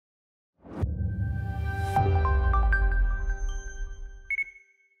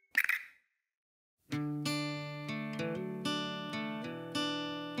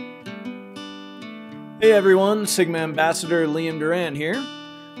Hey everyone, Sigma Ambassador Liam Doran here.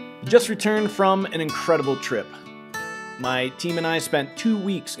 Just returned from an incredible trip. My team and I spent 2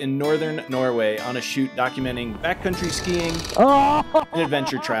 weeks in northern Norway on a shoot documenting backcountry skiing and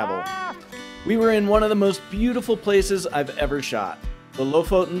adventure travel. We were in one of the most beautiful places I've ever shot, the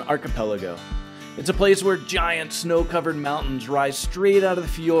Lofoten archipelago. It's a place where giant snow-covered mountains rise straight out of the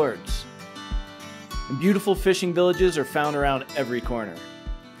fjords. And beautiful fishing villages are found around every corner.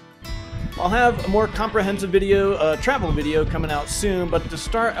 I'll have a more comprehensive video, travel video coming out soon, but to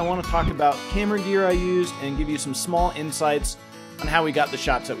start I want to talk about camera gear I used and give you some small insights on how we got the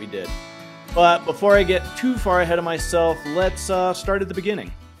shots that we did. But before I get too far ahead of myself, let's start at the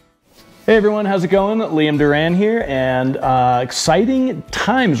beginning. Hey everyone, how's it going? Liam Doran here, and exciting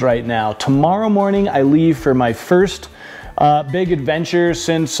times right now. Tomorrow morning I leave for my first big adventure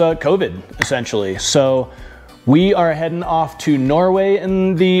since COVID, essentially. So we are heading off to Norway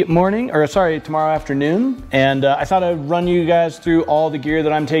in the morning, or sorry, tomorrow afternoon. And I thought I'd run you guys through all the gear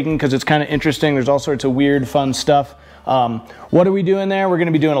that I'm taking because it's kind of interesting. There's all sorts of weird, fun stuff. What are we doing there? We're going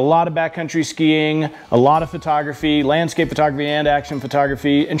to be doing a lot of backcountry skiing, a lot of photography, landscape photography and action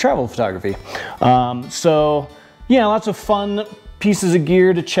photography and travel photography. So yeah, lots of fun pieces of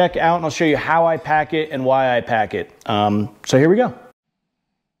gear to check out, and I'll show you how I pack it and why I pack it. So here we go.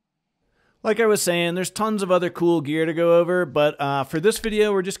 Like I was saying, there's tons of other cool gear to go over, but for this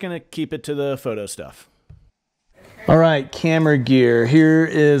video, we're just going to keep it to the photo stuff. All right, camera gear. Here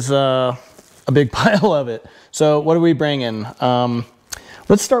is a big pile of it. So what are we bringing?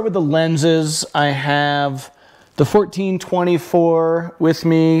 Let's start with the lenses. I have the 14-24 with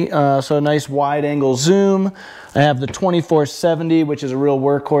me, so a nice wide angle zoom. I have the 24-70, which is a real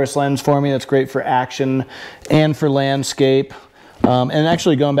workhorse lens for me. That's great for action and for landscape. And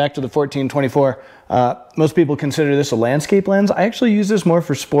actually going back to the 14-24, most people consider this a landscape lens. I actually use this more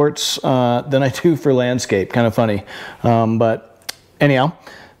for sports than I do for landscape. Kind of funny. But anyhow,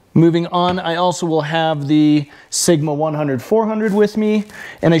 moving on, I also will have the Sigma 100-400 with me.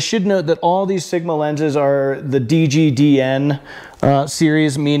 And I should note that all these Sigma lenses are the DGDN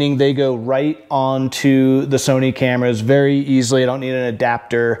series, meaning they go right onto the Sony cameras very easily. I don't need an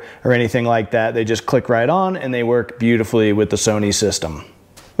adapter or anything like that. They just click right on and they work beautifully with the Sony system.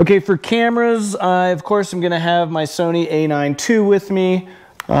 Okay, for cameras, I of course am going to have my Sony A9 II with me.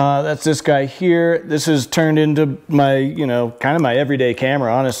 That's this guy here. This has turned into my, kind of my everyday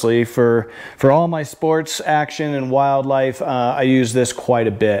camera, honestly. For all my sports, action, and wildlife, I use this quite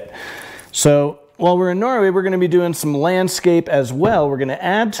a bit. So while we're in Norway, we're going to be doing some landscape as well. We're going to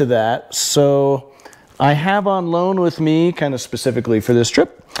add to that. So I have on loan with me, kind of specifically for this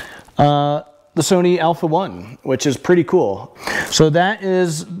trip, the Sony Alpha 1, which is pretty cool. So that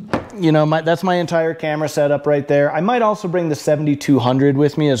is, that's my entire camera setup right there. I might also bring the 7200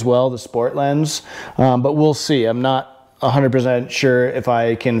 with me as well, the sport lens, but we'll see. I'm not 100% sure if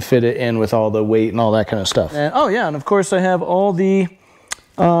I can fit it in with all the weight and all that kind of stuff. And, oh yeah, and of course I have all the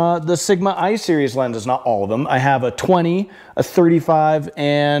Sigma Iseries lenses, not all of them. I have a 20, a 35,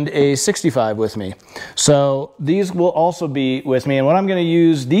 and a 65 with me. So these will also be with me, and what I'm going to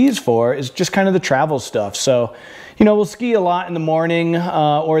use these for is just kind of the travel stuff. So, we'll ski a lot in the morning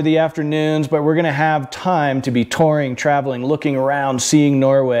or the afternoons, but we're going to have time to be touring, traveling, looking around, seeing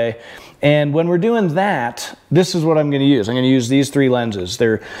Norway. And when we're doing that, this is what I'm going to use. I'm going to use these 3 lenses.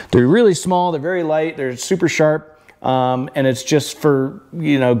 They're really small, they're very light, they're super sharp. And it's just for,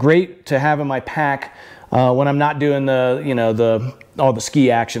 great to have in my pack when I'm not doing all the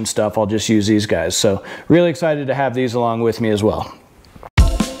ski action stuff. I'll just use these guys. So really excited to have these along with me as well.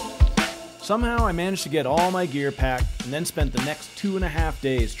 Somehow I managed to get all my gear packed and then spent the next 2.5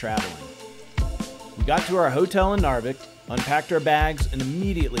 days traveling. We got to our hotel in Narvik, unpacked our bags, and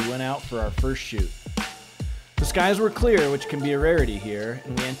immediately went out for our first shoot. The skies were clear, which can be a rarity here,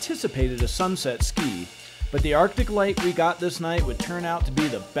 and we anticipated a sunset ski. But the Arctic light we got this night would turn out to be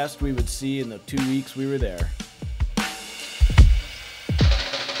the best we would see in the 2 weeks we were there.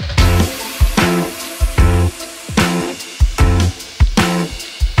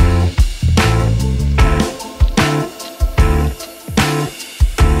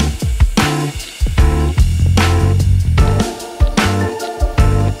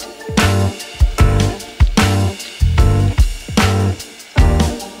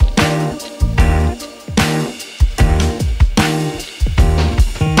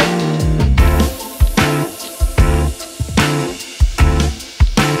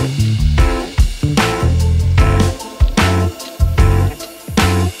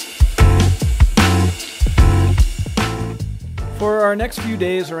 For our next few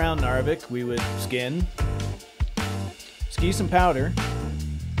days around Narvik, we would ski some powder,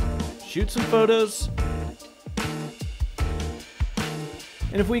 shoot some photos,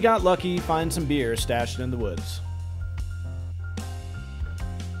 and if we got lucky, find some beer stashed in the woods.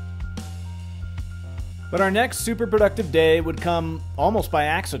 But our next super productive day would come almost by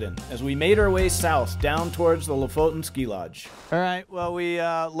accident as we made our way south down towards the Lofoten ski lodge. All right, well, we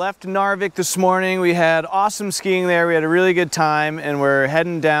left Narvik this morning. We had awesome skiing there. We had a really good time, and we're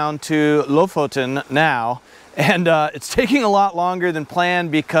heading down to Lofoten now. And it's taking a lot longer than planned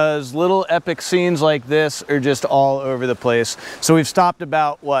because little epic scenes like this are just all over the place. So we've stopped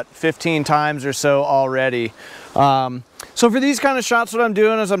about, what, 15 times or so already. So for these kind of shots, what I'm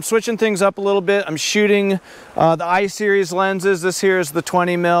doing is I'm switching things up a little bit. I'm shooting the Iseries lenses. This here is the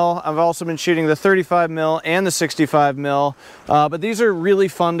 20mm. I've also been shooting the 35mm and the 65mm. But these are really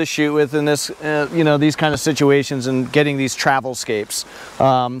fun to shoot with in this, you know, these kind of situations and getting these travel-scapes.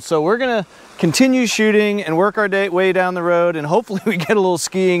 So we're gonna continue shooting and work our way down the road, and hopefully we get a little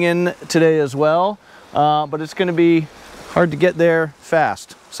skiing in today as well. But it's gonna be hard to get there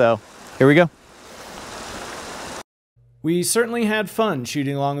fast. So here we go. We certainly had fun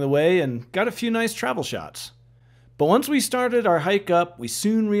shooting along the way and got a few nice travel shots. But once we started our hike up, we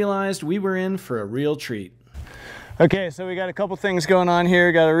soon realized we were in for a real treat. Okay, so we got a couple things going on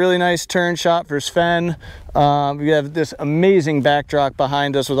here. Got a really nice turn shot for Sven. We have this amazing backdrop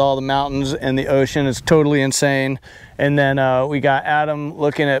behind us with all the mountains and the ocean. It's totally insane. And then we got Adam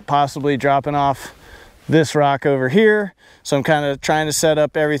looking at possibly dropping off this rock over here. So I'm kind of trying to set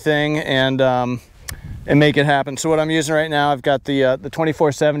up everything and make it happen. So what I'm using right now, I've got the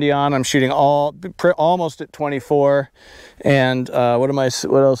 24-70 on. I'm shooting almost at 24. And what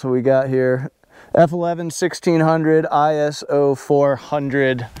else have we got here? F11 1600, ISO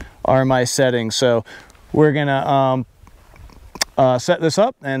 400 are my settings. So we're gonna set this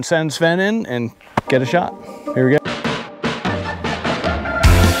up and send Sven in and get a shot. Here we go.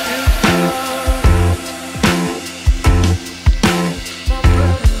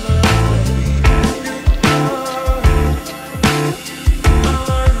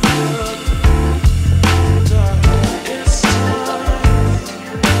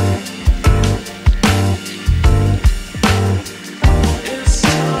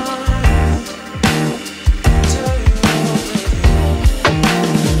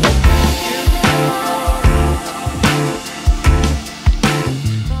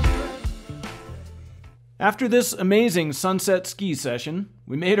 After this amazing sunset ski session,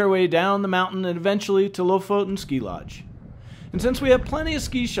 we made our way down the mountain and eventually to Lofoten Ski Lodge. And since we have plenty of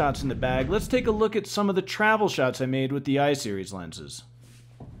ski shots in the bag, let's take a look at some of the travel shots I made with the Iseries lenses.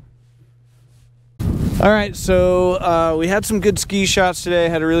 Alright, so we had some good ski shots today,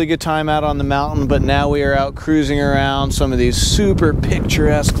 had a really good time out on the mountain, but now we are out cruising around some of these super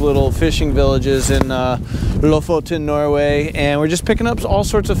picturesque little fishing villages in Lofoten, Norway, and we're just picking up all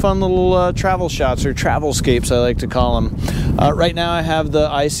sorts of fun little travel shots, or travel-scapes I like to call them. Right now I have the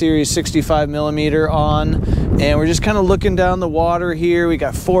Iseries 65mm on, and we're just kind of looking down the water here. We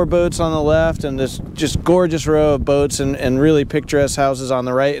got 4 boats on the left and this just gorgeous row of boats and really picturesque houses on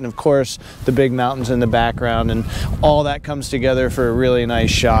the right, and of course the big mountains in the background, and all that comes together for a really nice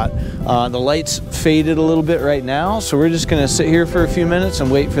shot. The light's faded a little bit right now, so we're just gonna sit here for a few minutes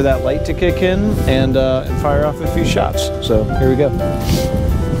and wait for that light to kick in and fire off a few shots. So here we go.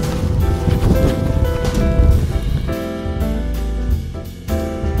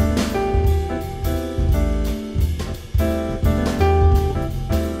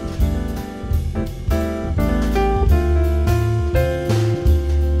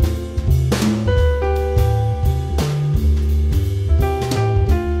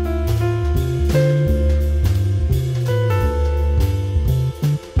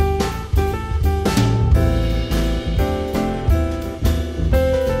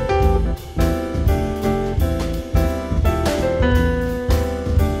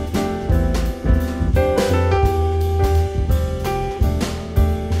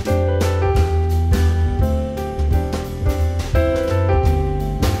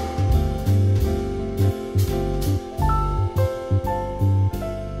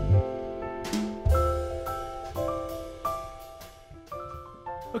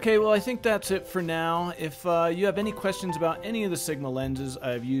 Okay, well, I think that's it for now. If you have any questions about any of the Sigma lenses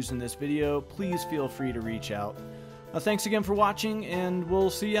I've used in this video, please feel free to reach out. Thanks again for watching, and we'll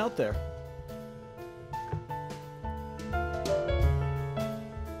see you out there.